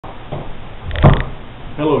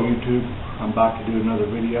Hello YouTube, I'm back to do another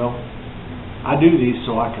video. I do these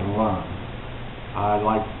so I can learn. I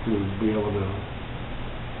like to be able to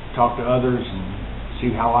talk to others and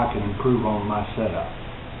see how I can improve on my setup.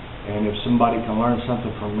 And if somebody can learn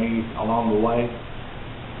something from me along the way,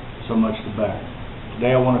 so much the better.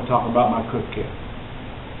 Today I want to talk about my cook kit.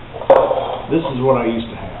 This is what I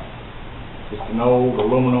used to have. Just an old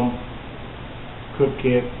aluminum cook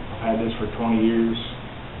kit. I've had this for 20 years.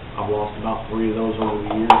 I've lost about 3 of those over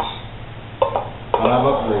the years. But I've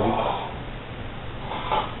upgraded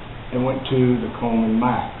and went to the Coleman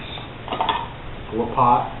Max.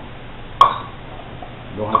 4-pot.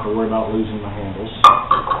 Don't have to worry about losing my handles.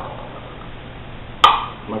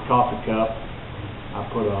 My coffee cup,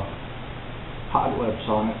 I put a hot lips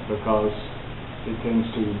on it because it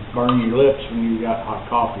tends to burn your lips when you got hot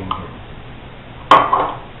coffee in here.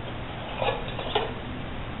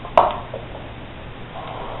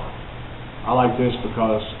 I like this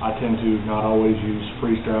because I tend to not always use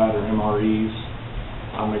freeze-dried or MREs.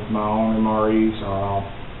 I make my own MREs, or I'll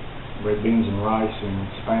red beans and rice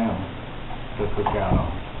and Spam to cook out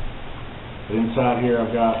on. But inside here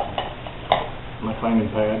I've got my cleaning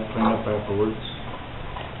pad, clean up afterwards,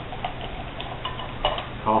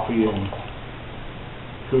 coffee and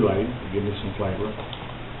Kool-Aid to give me some flavor,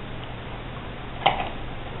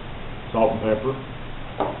 salt and pepper,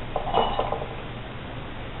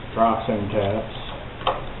 Trioxane tabs,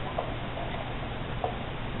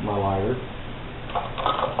 my lighter,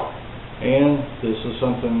 and this is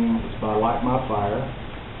something that's by Light My Fire.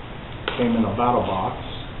 Came in a battle box.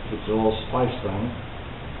 It's a little spice thing.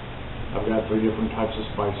 I've got 3 different types of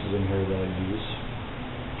spices in here that I use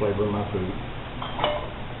to flavor my food.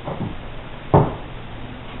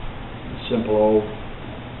 Simple old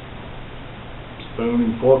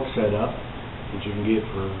spoon and fork setup that you can get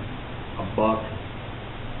for $1.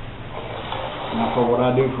 Now for what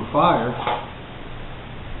I do for fire,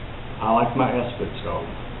 I like my Esbit stove.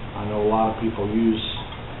 I know a lot of people use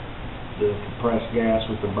the compressed gas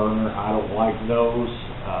with the burner. I don't like those.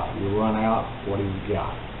 You run out, what do you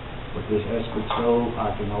got? With this Esbit stove,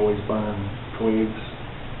 I can always burn twigs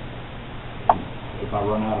if I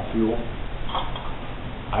run out of fuel.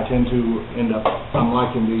 I tend to end up, I'm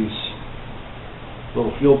liking these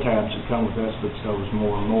little fuel tabs that come with Esbit stoves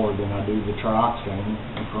more and more than I do the Trioxane.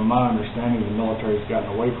 And from my understanding, the military's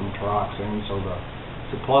gotten away from Trioxane, so the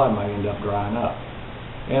supply may end up drying up.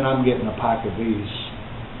 And I'm getting a pack of these,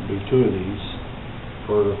 be 2 of these,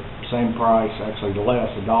 for the same price, actually less,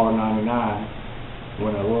 $1.99,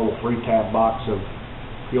 when a little 3-tab box of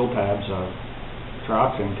fuel tabs,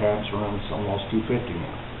 Trioxane tabs, runs almost $2.50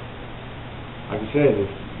 now. Like I said, if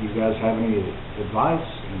you guys have any advice,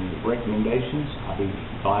 any recommendations, I'd be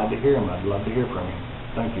glad to hear them. I'd love to hear from you.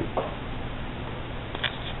 Thank you.